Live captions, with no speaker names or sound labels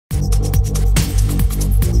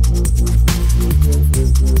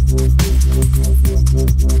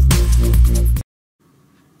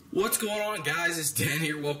What's going on, guys? It's Dan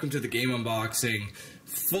here. Welcome to the game unboxing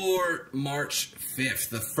for March 5th.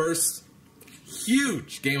 The first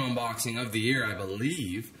huge game unboxing of the year, I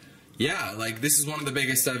believe. Yeah, like this is one of the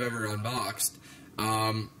biggest I've ever unboxed.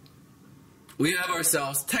 We have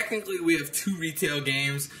ourselves, technically we have 2 retail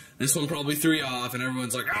games. This one probably 3 off, and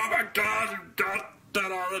everyone's like, oh my god, you got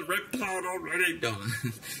that on Riptide already.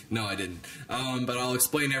 No, I didn't. But I'll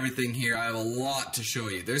explain everything here. I have a lot to show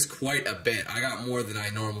you. There's quite a bit. I got more than I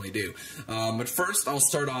normally do. But first, I'll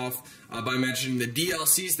start off by mentioning the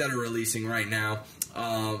DLCs that are releasing right now,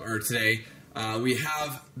 or today. We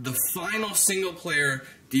have the final single-player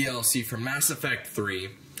DLC for Mass Effect 3.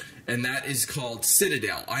 And that is called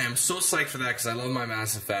Citadel. I am so psyched for that because I love my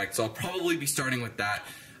Mass Effect, so I'll probably be starting with that.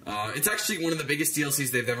 It's actually one of the biggest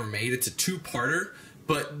DLCs they've ever made. It's a 2-parter,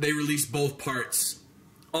 but they released both parts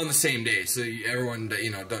on the same day, so everyone,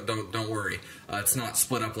 you know, don't worry. It's not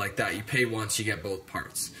split up like that. You pay once, you get both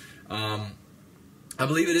parts. I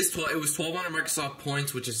believe it is it was 1,200 Microsoft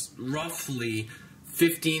points, which is roughly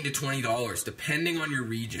 $15 to $20, depending on your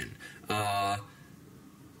region. Yeah,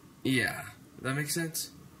 that makes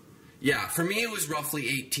sense. Yeah, for me it was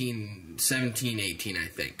roughly 17, 18, I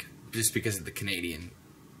think, just because of the Canadian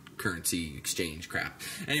currency exchange crap.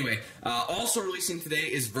 Anyway, also releasing today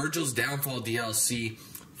is Virgil's Downfall DLC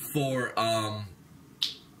for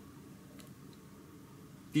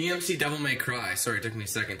DMC Devil May Cry. Sorry, it took me a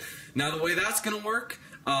second. Now, the way that's going to work,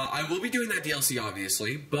 I will be doing that DLC,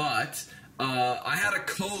 obviously, but I had a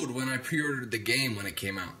code when I pre-ordered the game when it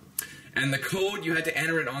came out. And the code, you had to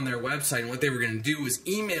enter it on their website, and what they were going to do was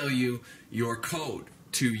email you your code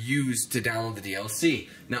to use to download the DLC.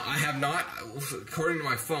 Now, I have not, according to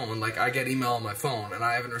my phone, like, I get email on my phone, and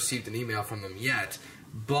I haven't received an email from them yet,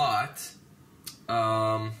 but,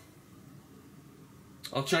 I'll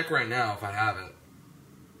check right now if I have it.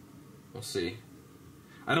 We'll see.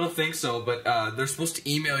 I don't think so, but, they're supposed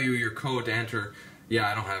to email you your code to enter. Yeah,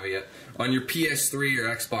 I don't have it yet. On your PS3 or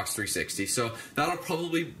Xbox 360. So that'll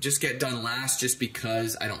probably just get done last just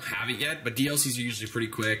because I don't have it yet. But DLCs are usually pretty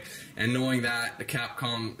quick. And knowing that the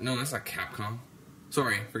Capcom... No, that's not Capcom.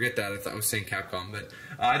 Sorry, forget that. I thought I was saying Capcom. But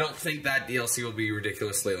I don't think that DLC will be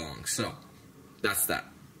ridiculously long. So, that's that.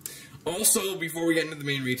 Also, before we get into the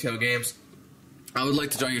main retail games, I would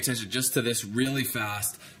like to draw your attention just to this really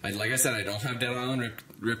fast. Like I said, I don't have Dead Island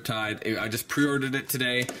Riptide. I just pre-ordered it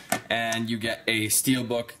today, and you get a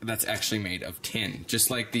steelbook that's actually made of tin,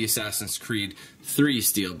 just like the Assassin's Creed 3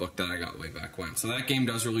 steelbook that I got way back when. So that game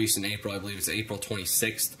does release in April. I believe it's April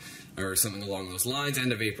 26th or something along those lines,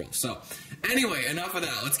 end of April. So anyway, enough of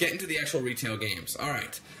that. Let's get into the actual retail games. All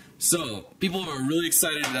right. So people are really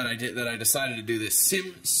excited that I decided to do this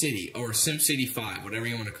SimCity or SimCity 5, whatever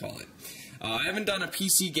you want to call it. I haven't done a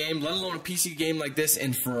PC game, let alone a PC game like this,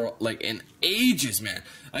 in ages, man.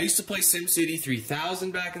 I used to play SimCity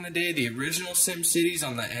 3000 back in the day, the original SimCities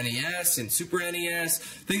on the NES and Super NES,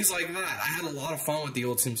 things like that. I had a lot of fun with the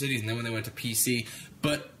old SimCities, and then when they went to PC.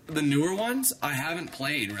 But the newer ones, I haven't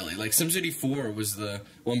played, really. Like, SimCity 4 was the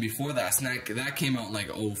one before that, and that came out in, like,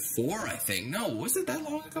 04, I think. No, was it that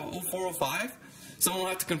long ago? 04, 05? Someone will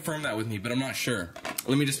have to confirm that with me, but I'm not sure.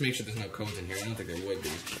 Let me just make sure there's no codes in here. I don't think there would be.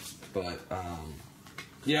 But,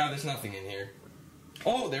 yeah, there's nothing in here.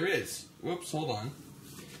 Oh, there is. Whoops, hold on.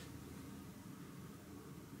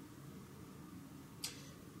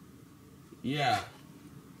 Yeah.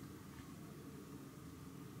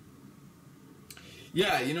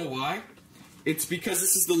 Yeah, you know why? It's because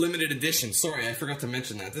this is the limited edition. Sorry, I forgot to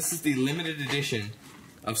mention that. This is the limited edition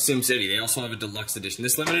of SimCity. They also have a deluxe edition.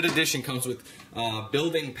 This limited edition comes with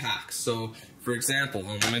building packs. So, for example,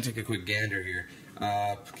 I'm going to take a quick gander here.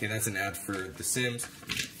 Okay, that's an ad for The Sims.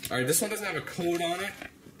 Alright, this one doesn't have a code on it,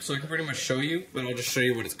 so I can pretty much show you, but I'll just show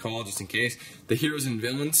you what it's called just in case. The Heroes and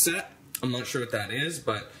Villains set. I'm not sure what that is,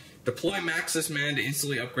 but deploy Maxis Man to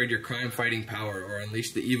instantly upgrade your crime-fighting power, or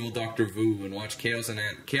unleash the evil Dr. Vu and watch chaos and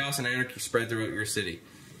anarchy spread throughout your city.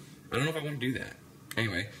 I don't know if I want to do that.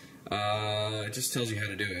 Anyway, it just tells you how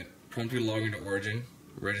to do it. Prompt you to log into Origin,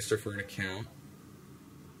 register for an account.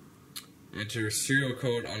 Enter serial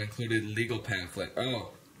code on included legal pamphlet.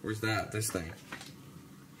 Oh, where's that? This thing.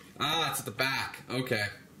 Ah, it's at the back. Okay.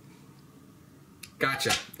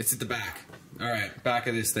 Gotcha. It's at the back. Alright, back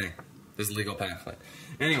of this thing. This legal pamphlet.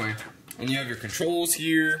 Anyway, and you have your controls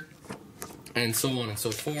here, and so on and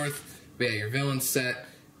so forth. But yeah, your villain set,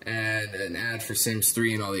 and an ad for Sims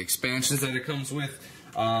 3 and all the expansions that it comes with.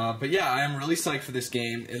 But yeah, I am really psyched for this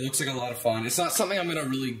game. It looks like a lot of fun. It's not something I'm going to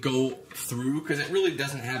really go through, because it really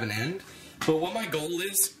doesn't have an end. But what my goal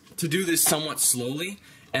is, to do this somewhat slowly,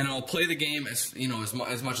 and I'll play the game as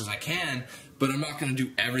as much as I can. But I'm not gonna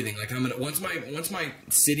do everything. Like once my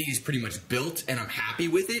city is pretty much built and I'm happy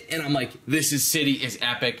with it, and I'm like, this city is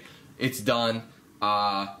epic, it's done.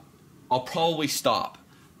 I'll probably stop.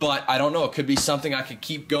 But I don't know, it could be something I could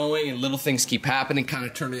keep going and little things keep happening, kind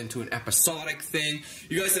of turn it into an episodic thing.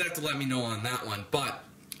 You guys would have to let me know on that one. But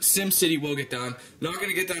SimCity will get done. Not going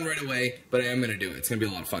to get done right away, but I am going to do it. It's going to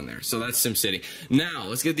be a lot of fun there. So that's SimCity. Now,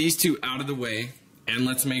 let's get these two out of the way, and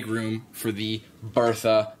let's make room for the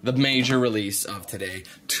Bertha, the major release of today,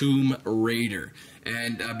 Tomb Raider.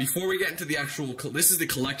 And before we get into the actual, this is the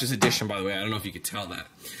collector's edition, by the way. I don't know if you could tell that.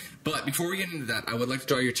 But before we get into that, I would like to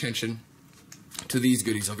draw your attention to these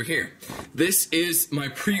goodies over here. This is my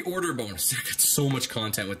pre-order bonus. I got so much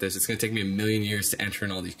content with this. It's going to take me a million years to enter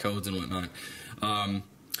in all these codes and whatnot.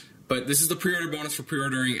 But this is the pre-order bonus for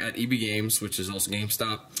pre-ordering at EB Games, which is also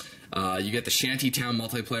GameStop. You get the Shantytown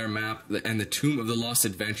multiplayer map and the Tomb of the Lost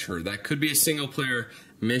Adventurer. That could be a single-player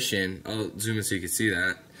mission. I'll zoom in so you can see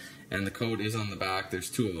that. And the code is on the back. There's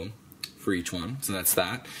 2 of them for each one, so that's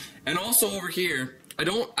that. And also over here,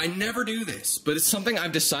 I never do this, but it's something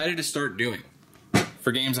I've decided to start doing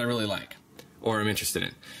for games I really like or I'm interested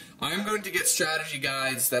in. I'm going to get strategy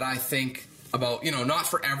guides that I think about, not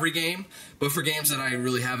for every game, but for games that I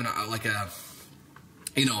really have I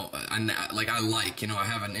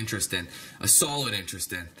have an interest in, a solid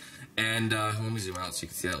interest in. And let me zoom out so you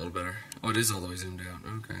can see that a little better. Oh, it is all the way zoomed out.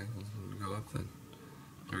 Okay, let's go up then.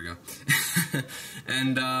 There we go.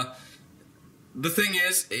 And the thing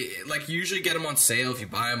is, you usually get them on sale if you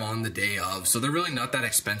buy them on the day of, so they're really not that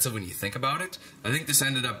expensive when you think about it. I think this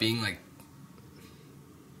ended up being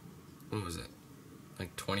what was it?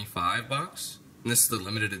 Like 25 bucks? And this is the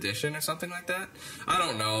limited edition or something like that? I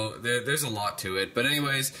don't know. There's a lot to it. But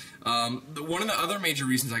anyways, one of the other major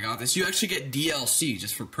reasons I got this, you actually get DLC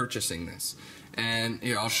just for purchasing this. And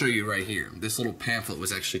here, I'll show you right here. This little pamphlet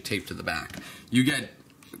was actually taped to the back. You get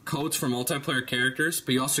codes for multiplayer characters,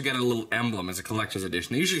 but you also get a little emblem as a collector's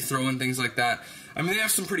edition. They usually throw in things like that. I mean, they have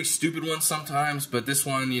some pretty stupid ones sometimes, but this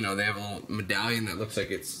one, they have a little medallion that looks like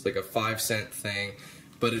it's like a 5-cent thing,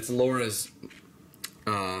 but it's Laura's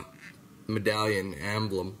medallion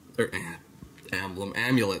emblem, or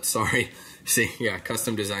amulet, sorry. See, yeah,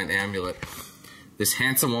 custom designed amulet. This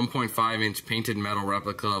handsome 1.5-inch painted metal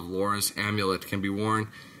replica of Laura's amulet can be worn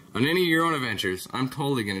on any of your own adventures. I'm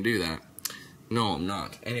totally going to do that. No, I'm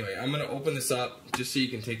not. Anyway, I'm going to open this up just so you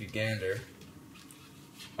can take a gander.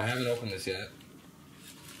 I haven't opened this yet.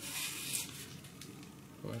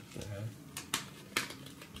 What the hell?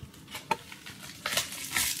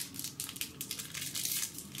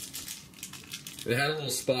 It had a little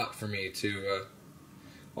spot for me to,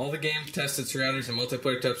 all the game-tested strategies and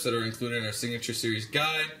multiplayer tips that are included in our Signature Series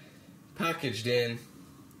guide, packaged in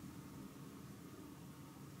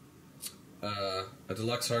a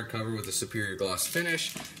deluxe hardcover with a superior gloss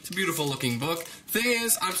finish. It's a beautiful looking book. Thing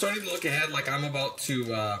is, I'm starting to look ahead like I'm about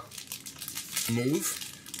to move,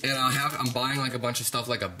 and I'm buying like a bunch of stuff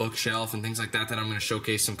like a bookshelf and things like that I'm going to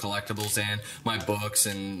showcase some collectibles in, my books,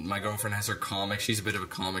 and my girlfriend has her comics. She's a bit of a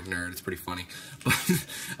comic nerd. It's pretty funny. But,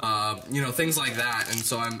 things like that. And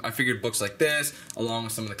so I figured books like this, along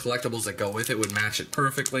with some of the collectibles that go with it, would match it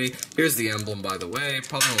perfectly. Here's the emblem, by the way.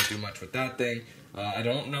 Probably won't do much with that thing. I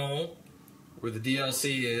don't know where the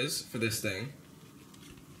DLC is for this thing.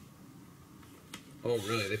 Oh,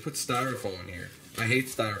 really? They put styrofoam in here. I hate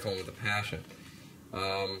styrofoam with a passion.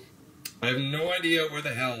 I have no idea where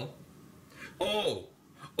the hell. Oh,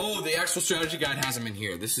 the actual strategy guide has them in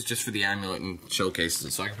here. This is just for the amulet and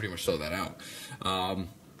showcases, so I can pretty much show that out.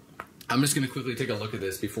 I'm just going to quickly take a look at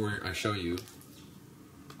this before I show you.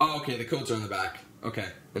 Oh, okay, the codes are in the back. Okay,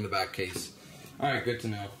 in the back case. Alright, good to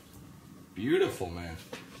know. Beautiful, man.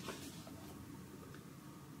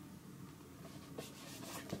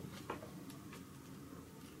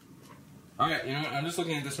 Alright, you know what? I'm just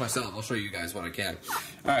looking at this myself. I'll show you guys what I can.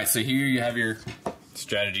 Alright, so here you have your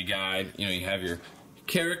strategy guide. You have your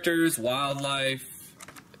characters, wildlife,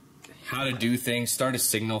 how to do things, start a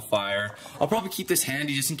signal fire. I'll probably keep this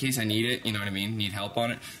handy just in case I need it, you know what I mean? Need help on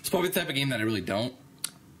it. It's probably the type of game that I really don't,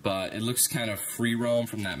 but it looks kind of free roam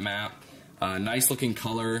from that map. Nice looking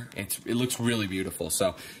color. It looks really beautiful,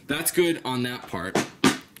 so that's good on that part.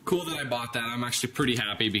 Cool that I bought that. I'm actually pretty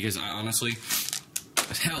happy because I honestly...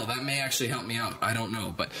 Hell, that may actually help me out. I don't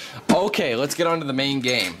know, but... Okay, let's get on to the main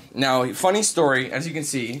game. Now, funny story, as you can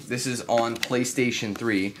see, this is on PlayStation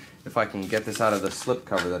 3. If I can get this out of the slip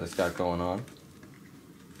cover that it's got going on.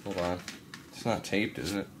 Hold on. It's not taped,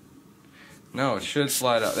 is it? No, it should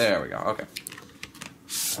slide out. There we go, okay.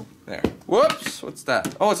 There. Whoops! What's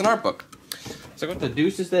that? Oh, it's an art book. So what the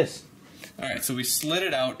deuce is this? Alright, so we slid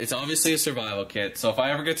it out. It's obviously a survival kit, so if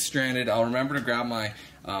I ever get stranded, I'll remember to grab my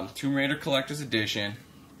Tomb Raider Collector's Edition,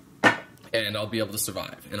 and I'll be able to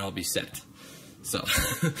survive, and I'll be set. So,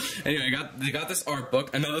 anyway, they got this art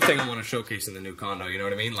book. Another thing I want to showcase in the new condo, you know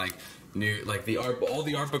what I mean? Like all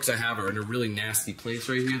the art books I have are in a really nasty place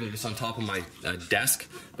right here. They're just on top of my desk,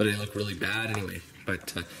 but they look really bad anyway.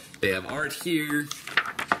 But they have art here.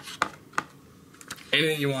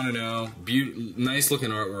 Anything you want to know. Nice looking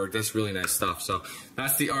artwork. That's really nice stuff. So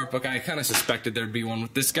that's the art book. I kind of suspected there'd be one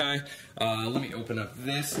with this guy. Let me open up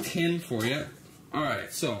this tin for you.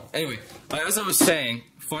 Alright, so anyway, as I was saying,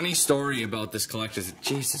 funny story about this collector's.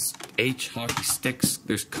 Jesus, H hockey sticks.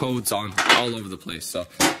 There's codes on all over the place, so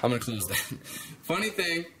I'm going to close that. Funny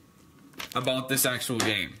thing about this actual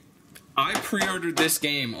game. I pre-ordered this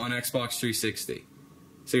game on Xbox 360.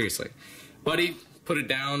 Seriously. Buddy put it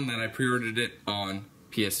down, then I pre-ordered it on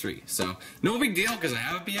PS3. So, no big deal because I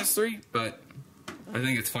have a PS3, but I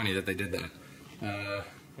think it's funny that they did that.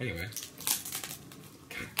 Anyway.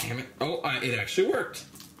 God damn it. Oh, it actually worked.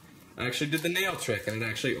 I actually did the nail trick, and it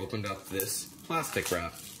actually opened up this plastic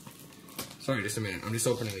wrap. Sorry, just a minute. I'm just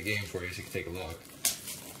opening the game for you so you can take a look.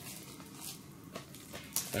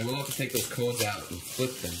 I will have to take those codes out and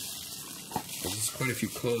flip them. There's quite a few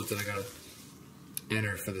codes that I gotta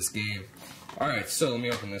enter for this game. Alright, so let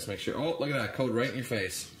me open this, make sure. Oh, look at that code right in your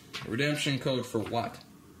face. Redemption code for what?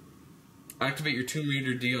 Activate your Tomb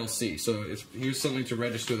Raider DLC. So here's something to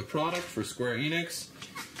register the product for Square Enix. Is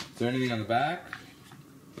there anything on the back?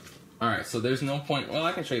 Alright, so there's no point. Well,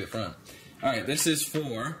 I can show you the front. Alright, this is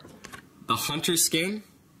for the Hunter skin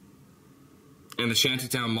and the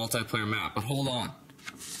Shantytown multiplayer map. But hold on.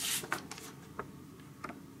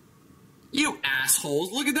 You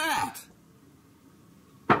assholes, look at that!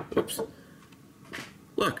 Oops.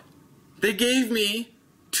 Look, they gave me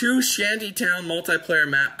 2 Shantytown multiplayer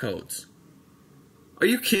map codes. Are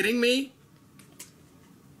you kidding me?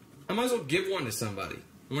 I might as well give one to somebody.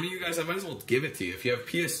 One of you guys, I might as well give it to you. If you have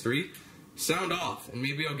PS3, sound off, and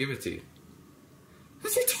maybe I'll give it to you.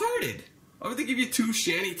 That's retarded. Why would they give you 2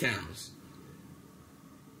 Shantytowns?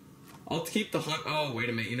 I'll keep the hunt. Oh, wait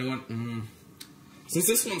a minute. You know what? Since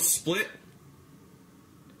this one's split,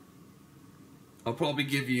 I'll probably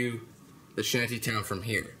give you the Shantytown from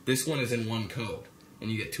here. This one is in one code, and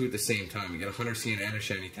you get 2 at the same time. You get a Hunter Scene and a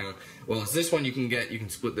Shantytown. Well, as this one you can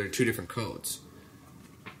split. There are 2 different codes.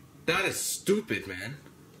 That is stupid, man.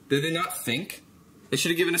 Did they not think? They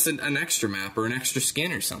should have given us an extra map or an extra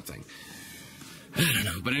skin or something. I don't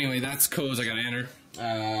know. But anyway, that's codes I gotta enter.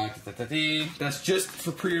 That's just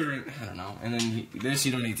for pre-order. I don't know. And then this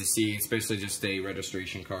you don't need to see. It's basically just a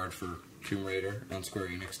registration card for Tomb Raider on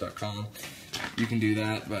SquareEnix.com. You can do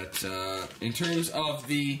that, but in terms of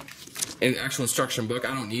the actual instruction book,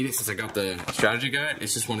 I don't need it since I got the strategy guide.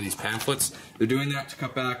 It's just one of these pamphlets. They're doing that to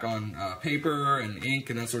cut back on paper and ink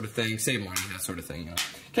and that sort of thing. Save money, that sort of thing.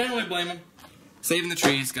 Can't really blame them. Saving the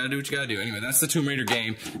trees, gotta do what you gotta do. Anyway, that's the Tomb Raider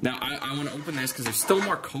game. Now, I want to open this because there's still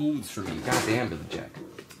more codes for me. Goddamn, Billy Jack.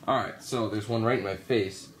 Alright, so there's one right in my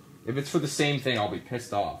face. If it's for the same thing, I'll be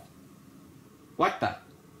pissed off. What the?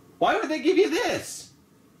 Why would they give you this?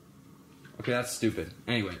 Okay, that's stupid.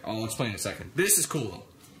 Anyway, I'll explain in a second. This is cool, though.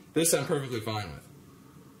 This I'm perfectly fine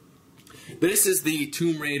with. This is the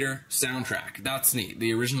Tomb Raider soundtrack. That's neat.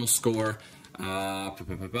 The original score.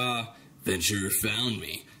 Venture found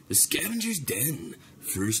me. The Scavenger's Den.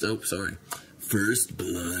 First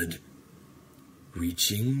blood.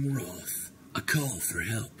 Reaching wrath. A call for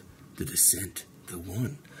help. The descent. The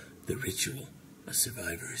one. The ritual. A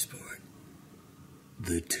survivor is born.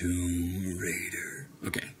 The Tomb Raider.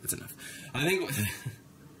 Okay, that's enough. I think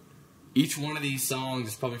each one of these songs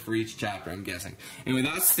is probably for each chapter, I'm guessing. Anyway,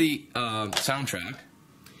 that's the soundtrack.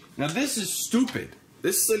 Now this is stupid.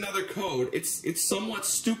 This is another code. It's somewhat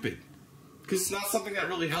stupid. Because it's not something that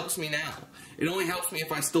really helps me now. It only helps me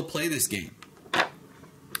if I still play this game.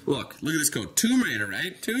 Look at this code. Tomb Raider,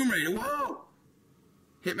 right? Tomb Raider. Whoa!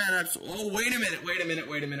 Hitman apps. Oh, wait a minute.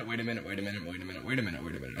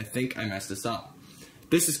 I think I messed this up.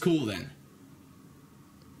 This is cool then.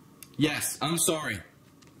 Yes, I'm sorry.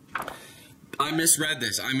 I misread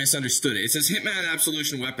this. I misunderstood it. It says Hitman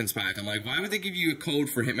Absolution Weapons Pack. I'm like, why would they give you a code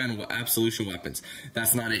for Hitman Absolution weapons?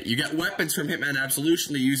 That's not it. You get weapons from Hitman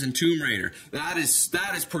Absolution to use in Tomb Raider. That is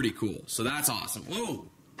pretty cool. So that's awesome. Whoa.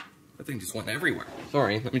 That thing just went everywhere.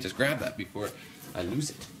 Sorry, let me just grab that before I lose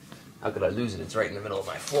it. How could I lose it? It's right in the middle of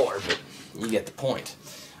my floor, but you get the point.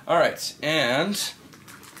 Alright, and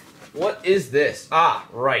what is this? Ah,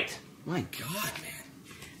 right. My God, man.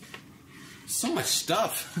 So much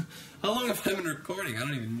stuff. How long have I been recording? I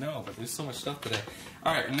don't even know, but there's so much stuff today.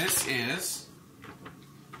 Alright, and this is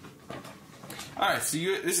Alright, so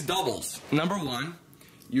this doubles. Number one,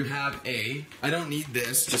 you have I don't need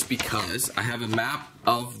this just because I have a map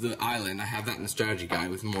of the island. I have that in the strategy guide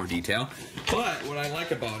with more detail. But what I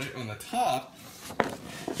like about it, on the top,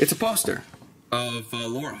 it's a poster of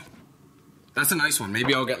Laura. That's a nice one.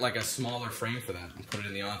 Maybe I'll get like a smaller frame for that and put it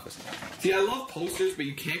in the office. See, I love posters, but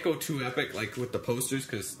you can't go too epic like with the posters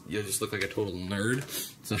because you'll just look like a total nerd.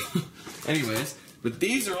 So, anyways, but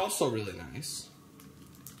these are also really nice.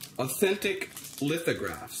 Authentic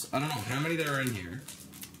lithographs. I don't know how many there are in here.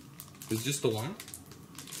 Is just the one?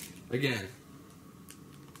 Again,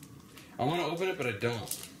 I want to open it, but I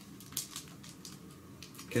don't.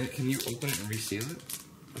 Can you open it and reseal it?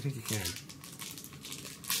 I think you can.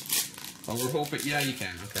 Oh, we're hoping. Yeah, you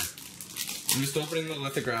can. Okay. I'm just opening the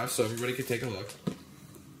lithograph so everybody can take a look.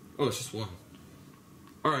 Oh, it's just one.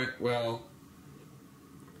 Alright, well.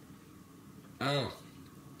 Oh.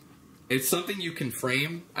 It's something you can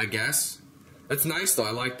frame, I guess. That's nice, though.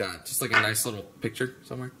 I like that. Just like a nice little picture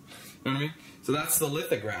somewhere. You know what I mean? So that's the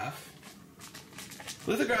lithograph.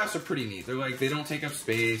 Lithographs are pretty neat. They're like, they don't take up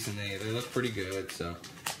space and they look pretty good, so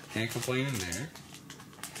can't complain in there.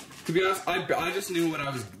 To be honest, I just knew what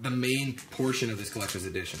the main portion of this collector's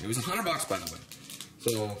edition. It was $100 by the way.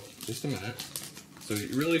 So, just a minute. So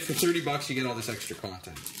really for $30 you get all this extra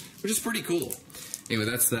content, which is pretty cool. Anyway,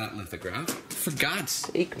 that's that lithograph. For God's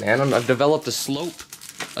sake, man, I've developed a slope.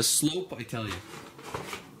 A slope, I tell you.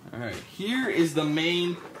 Alright, here is the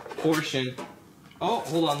main portion. Oh,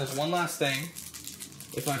 hold on, there's one last thing.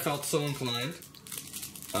 If I felt so inclined.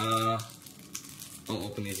 I'll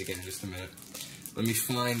open these again in just a minute. Let me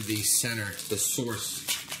find the center, the source.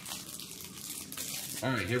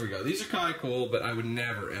 Alright, here we go. These are kind of cool, but I would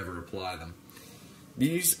never, ever apply them.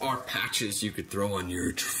 These are patches you could throw on your...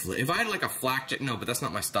 If I had like a flak jacket... No, but that's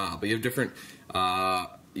not my style. But you have different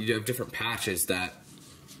patches that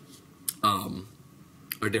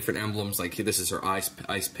are different emblems. Like, this is her ice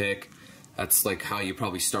pick. That's like how you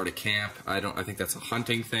probably start a camp. I think that's a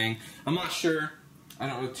hunting thing. I'm not sure. I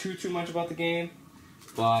don't know too much about the game.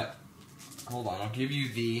 But... Hold on, I'll give you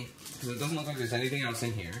because it doesn't look like there's anything else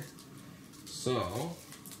in here. So,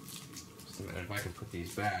 just a minute, if I can put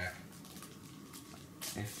these back.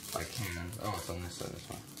 If I can. Oh, it's on this side, that's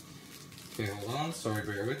fine. Okay, hold on, sorry,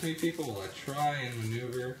 bear with me, people, while I try and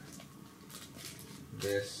maneuver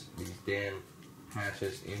these damn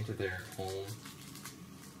hatches into their home,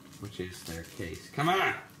 which is their case. Come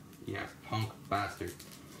on! You punk bastard.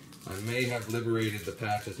 I may have liberated the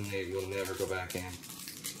patches and they will never go back in.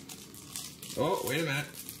 Oh, wait a minute.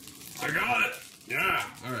 I got it! Yeah!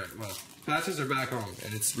 Alright, well, patches are back home,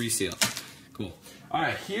 and it's resealed. Cool.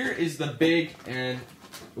 Alright, here is the big and,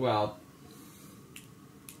 well...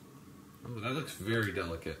 Oh, that looks very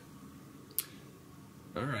delicate.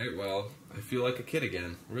 Alright, well, I feel like a kid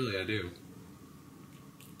again. Really, I do.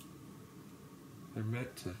 They're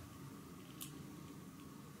meant to...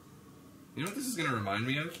 You know what this is going to remind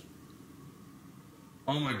me of?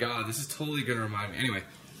 Oh my god, this is totally going to remind me. Anyway.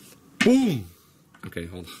 Boom! Okay,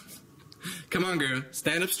 hold on. Come on, girl.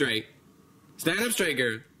 Stand up straight. Stand up straight,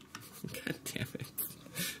 girl. God damn it.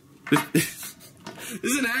 This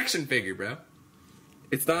is an action figure, bro.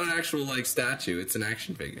 It's not an actual, like, statue. It's an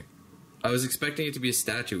action figure. I was expecting it to be a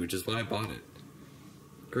statue, which is why I bought it.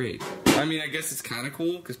 Great. I mean, I guess it's kind of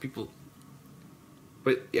cool, because people...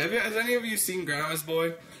 But, has any of you seen Grandma's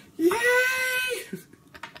Boy? Yay!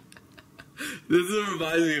 This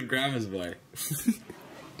reminds me of Grandma's Boy.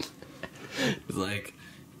 It's like,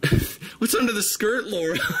 what's under the skirt,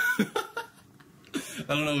 Laura? I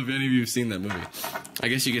don't know if any of you have seen that movie. I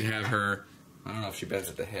guess you could have her, I don't know if she bends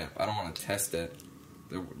at the hip. I don't want to test it.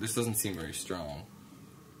 This doesn't seem very strong.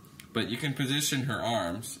 But you can position her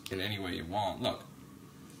arms in any way you want. Look.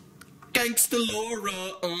 Gangsta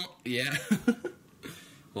Laura! Yeah.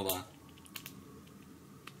 Hold on.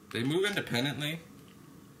 They move independently.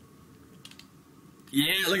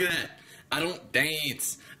 Yeah, look at that. I don't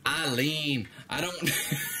dance. I lean. I don't...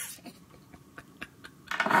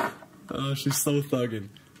 Oh, she's so thugging.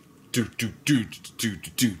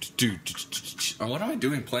 Oh, what am I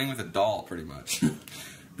doing? Playing with a doll, pretty much.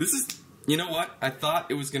 This is... You know what? I thought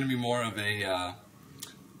it was going to be more of a,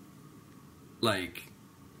 like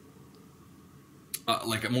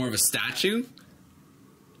more of a statue.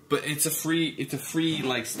 But it's a free,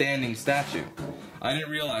 like, standing statue. I didn't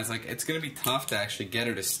realize, like, it's going to be tough to actually get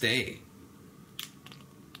her to stay.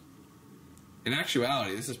 In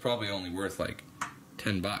actuality, this is probably only worth, like,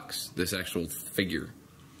 $10, this actual figure.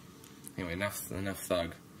 Anyway, enough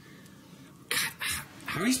thug. God,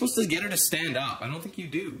 how are you supposed to get her to stand up? I don't think you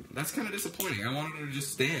do. That's kind of disappointing. I wanted her to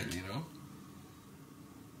just stand, you know?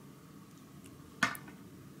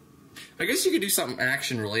 I guess you could do something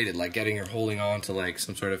action related, like getting her holding on to like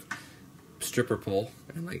some sort of stripper pole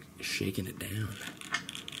and like shaking it down.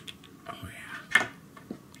 Oh yeah.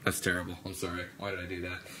 That's terrible. I'm sorry. Why did I do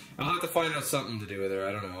that? I'll have to find out something to do with her.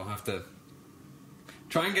 I don't know. I'll have to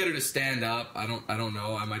try and get her to stand up. I don't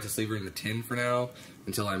know. I might just leave her in the tin for now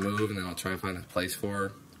until I move, and then I'll try and find a place for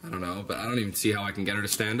her. I don't know, but I don't even see how I can get her to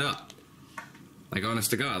stand up. Like,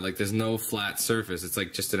 honest to God, like there's no flat surface. It's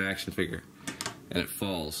like just an action figure, and it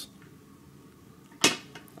falls.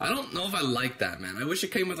 I don't know if I like that, man. I wish it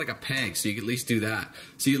came with like a peg, so you could at least do that.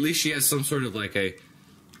 See, at least she has some sort of like a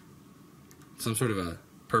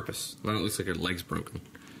purpose. Now it looks like her leg's broken.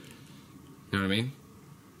 You know what I mean?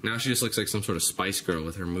 Now she just looks like some sort of Spice Girl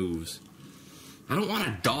with her moves. I don't want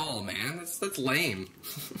a doll, man. That's lame.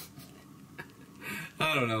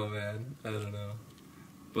 I don't know, man. I don't know.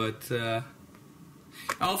 But,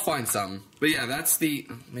 I'll find something. But yeah, that's the...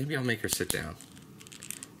 Maybe I'll make her sit down.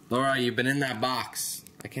 Laura, you've been in that box.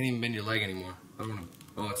 I can't even bend your leg anymore. I don't know.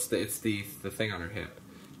 Oh, it's the thing on her hip.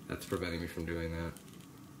 That's preventing me from doing that.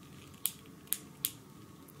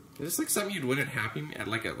 Is this like something you'd win at Happy Meal?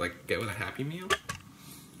 Like get with a Happy Meal?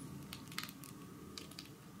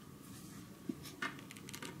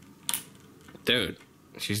 Dude,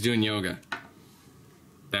 she's doing yoga.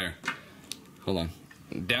 There. Hold on.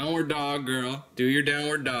 Downward dog, girl. Do your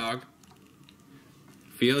downward dog.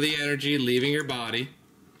 Feel the energy leaving your body.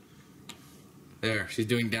 There, she's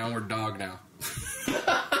doing downward dog now.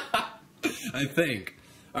 I think.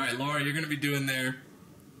 Alright, Laura, you're going to be doing there.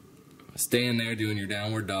 Staying there doing your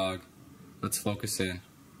downward dog. Let's focus in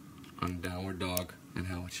on downward dog and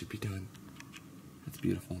how it should be done. That's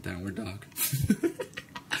beautiful, downward dog.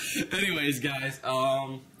 Anyways, guys,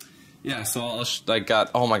 yeah, so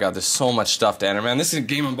oh my god, there's so much stuff to enter, man. This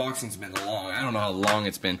game unboxing's been long. I don't know how long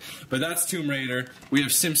it's been, but that's Tomb Raider. We have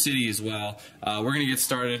SimCity as well. We're gonna get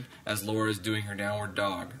started as Laura's doing her downward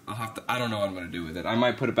dog. I don't know what I'm gonna do with it. I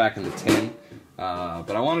might put it back in the tin,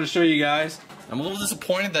 but I wanted to show you guys. I'm a little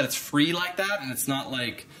disappointed that it's free like that, and it's not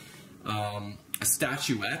like a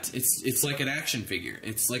statuette. It's like an action figure.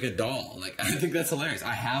 It's like a doll. Like, I think that's hilarious.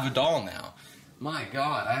 I have a doll now. My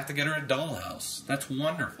god, I have to get her a dollhouse. That's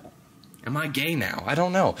wonderful. Am I gay now? I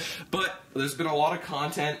don't know. But there's been a lot of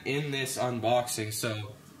content in this unboxing,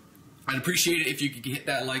 so I'd appreciate it if you could hit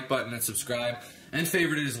that like button and subscribe and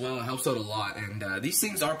favorite it as well. It helps out a lot. And these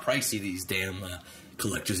things are pricey, these damn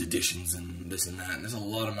collector's editions and this and that. And there's a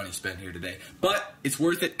lot of money spent here today. But it's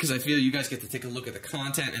worth it because I feel you guys get to take a look at the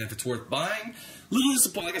content, and if it's worth buying, a little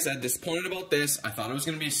disappointed, like I said, disappointed about this. I thought it was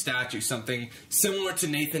going to be a statue, something similar to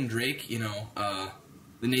Nathan Drake, you know,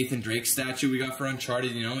 the Nathan Drake statue we got for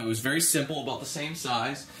Uncharted, you know. It was very simple, about the same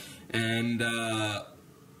size, and,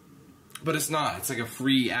 but it's not. It's like a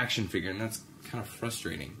free action figure, and that's kind of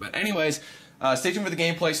frustrating. But anyways, stay tuned for the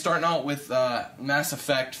gameplay. Starting out with Mass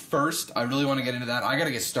Effect first. I really want to get into that. I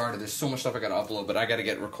gotta get started. There's so much stuff I gotta upload, but I gotta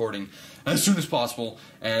get recording as soon as possible,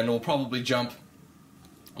 and we'll probably jump,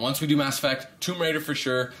 once we do Mass Effect, Tomb Raider for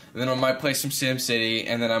sure, and then I might play some SimCity,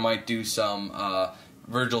 and then I might do some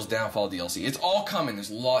Virgil's Downfall DLC. It's all coming.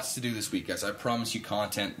 There's lots to do this week, guys. I promise you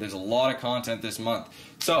content. There's a lot of content this month.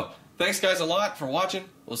 So, thanks guys a lot for watching.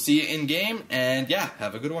 We'll see you in game, and yeah,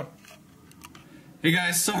 have a good one. Hey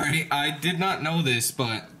guys, sorry, I did not know this,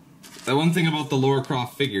 but the one thing about the Lara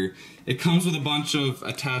Croft figure, it comes with a bunch of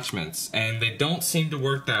attachments, and they don't seem to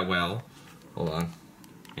work that well. Hold on.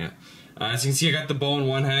 Yeah. As you can see, I got the bow in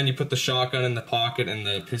one hand. You put the shotgun in the pocket and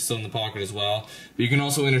the pistol in the pocket as well. But you can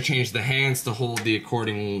also interchange the hands to hold the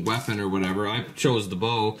according weapon or whatever. I chose the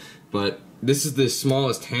bow, but this is the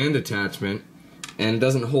smallest hand attachment, and it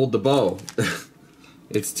doesn't hold the bow.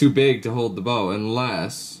 It's too big to hold the bow,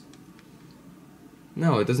 unless...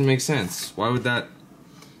 No, it doesn't make sense. Why would that...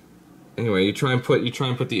 Anyway, you try and put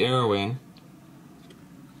the arrow in,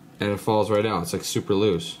 and it falls right out. It's like super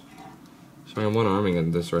loose. Sorry, I'm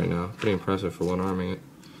one-arming this right now. Pretty impressive for one-arming it.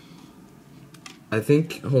 I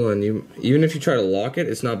think, hold on, even if you try to lock it,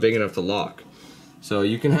 it's not big enough to lock. So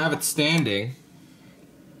you can have it standing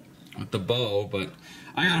with the bow, but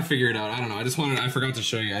I gotta figure it out. I don't know. I forgot to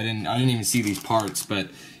show you. I didn't even see these parts, but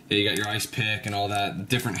yeah, you got your ice pick and all that,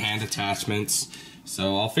 different hand attachments.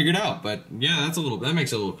 So I'll figure it out. But yeah, that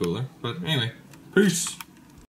makes it a little cooler. But anyway, peace.